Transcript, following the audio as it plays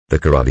The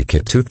Karate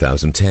Kid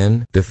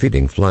 2010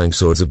 Defeating Flying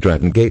Swords of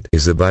Dragon Gate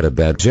is about a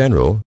bad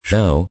general,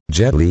 Zhao,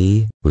 Jet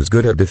Li, who's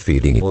good at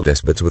defeating evil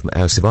despots with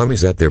massive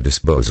armies at their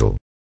disposal.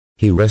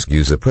 He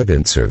rescues a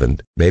pregnant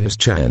servant, Mavis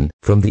Chan,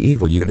 from the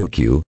evil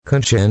eunuch,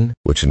 Kun Chen,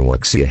 which in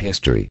Wuxia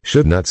history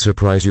should not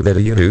surprise you that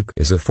a eunuch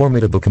is a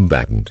formidable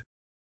combatant.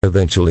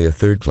 Eventually a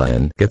third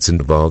clan gets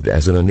involved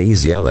as an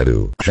uneasy ally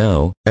to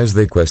Zhao, as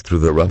they quest through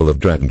the rubble of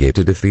Dragon Gate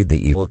to defeat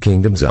the evil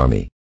kingdom's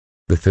army.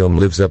 The film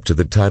lives up to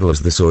the title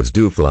as The Swords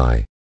Do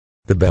Fly.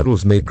 The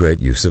battles made great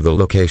use of the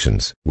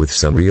locations, with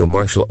some real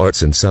martial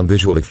arts and some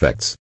visual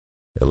effects.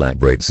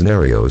 Elaborate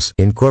scenarios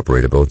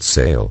incorporate both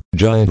sail,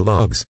 giant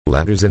logs,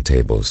 ladders and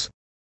tables.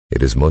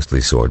 It is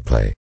mostly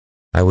swordplay.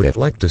 I would have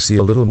liked to see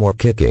a little more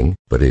kicking,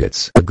 but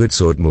it's a good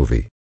sword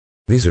movie.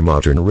 These are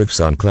modern riffs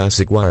on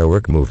classic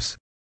wirework moves.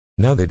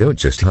 Now they don't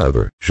just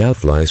hover, Zhao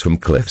flies from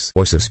cliffs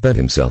or suspend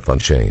himself on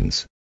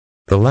chains.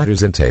 The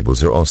ladders and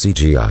tables are all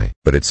CGI,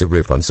 but it's a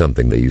riff on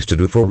something they used to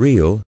do for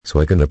real, so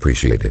I can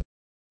appreciate it.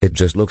 It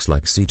just looks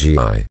like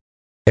CGI.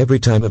 Every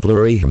time a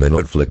blurry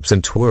humanoid flips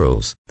and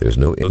twirls, there's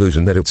no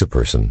illusion that it's a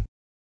person.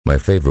 My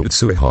favorite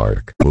Tsui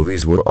Hark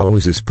movies were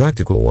always his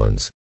practical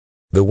ones.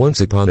 The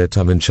Once Upon a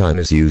Time in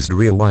China's used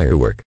real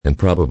wirework, and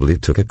probably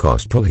took a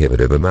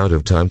cost-prohibitive amount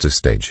of time to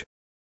stage.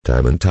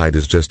 Time and Tide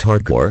is just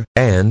hardcore,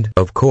 and,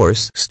 of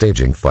course,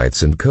 staging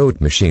fights in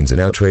code machines in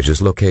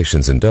outrageous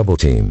locations and double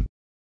team.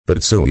 But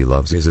Tsui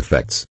loves his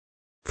effects.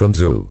 From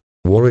Zoo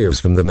Warriors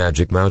from the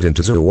Magic Mountain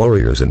to Zoo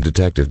Warriors and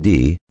Detective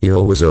D, he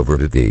always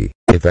overdid the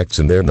effects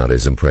and they're not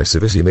as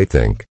impressive as you may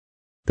think.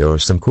 There are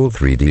some cool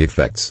 3D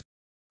effects.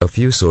 A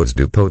few swords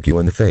do poke you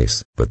in the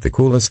face, but the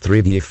coolest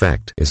 3D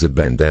effect is a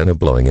bandana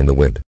blowing in the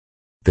wind.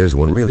 There's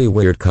one really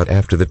weird cut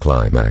after the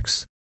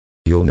climax.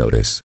 You'll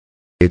notice.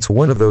 It's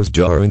one of those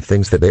jarring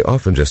things that they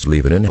often just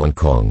leave in Hong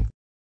Kong.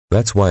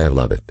 That's why I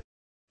love it.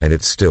 And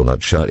it's still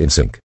not shot in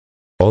sync.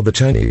 All the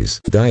Chinese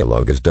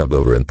dialogue is dubbed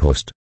over in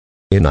post.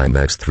 In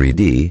IMAX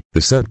 3D,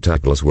 the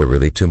subtitles were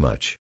really too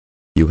much.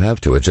 You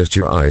have to adjust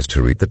your eyes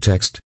to read the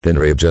text, then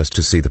readjust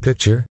to see the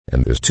picture,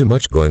 and there's too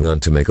much going on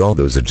to make all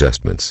those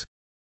adjustments.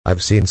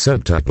 I've seen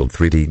subtitled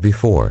 3D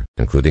before,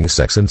 including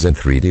Sections in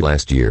 3D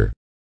last year.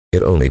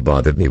 It only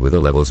bothered me with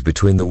the levels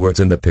between the words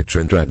and the picture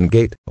in Dragon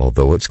Gate,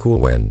 although it's cool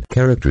when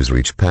characters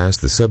reach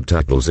past the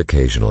subtitles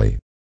occasionally.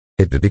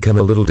 It did become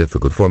a little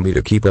difficult for me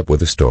to keep up with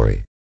the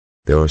story.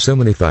 There are so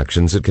many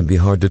factions it can be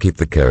hard to keep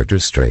the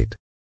characters straight.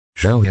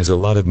 Zhao has a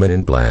lot of men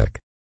in black.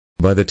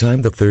 By the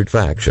time the third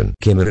faction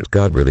came in it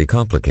got really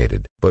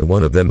complicated, but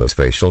one of them was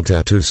facial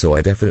tattoos, so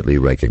I definitely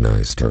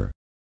recognized her.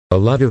 A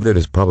lot of that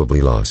is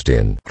probably lost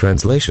in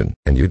translation,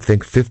 and you'd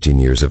think 15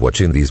 years of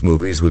watching these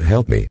movies would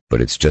help me, but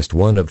it's just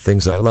one of the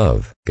things I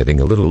love, getting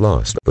a little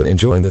lost but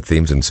enjoying the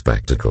themes and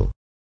spectacle.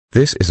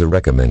 This is a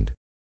recommend.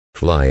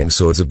 Flying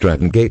Swords of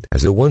Dragon Gate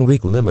has a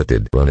 1-week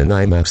limited run in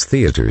IMAX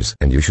theaters,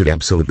 and you should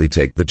absolutely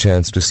take the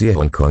chance to see a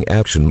Hong Kong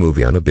action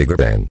movie on a bigger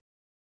ban.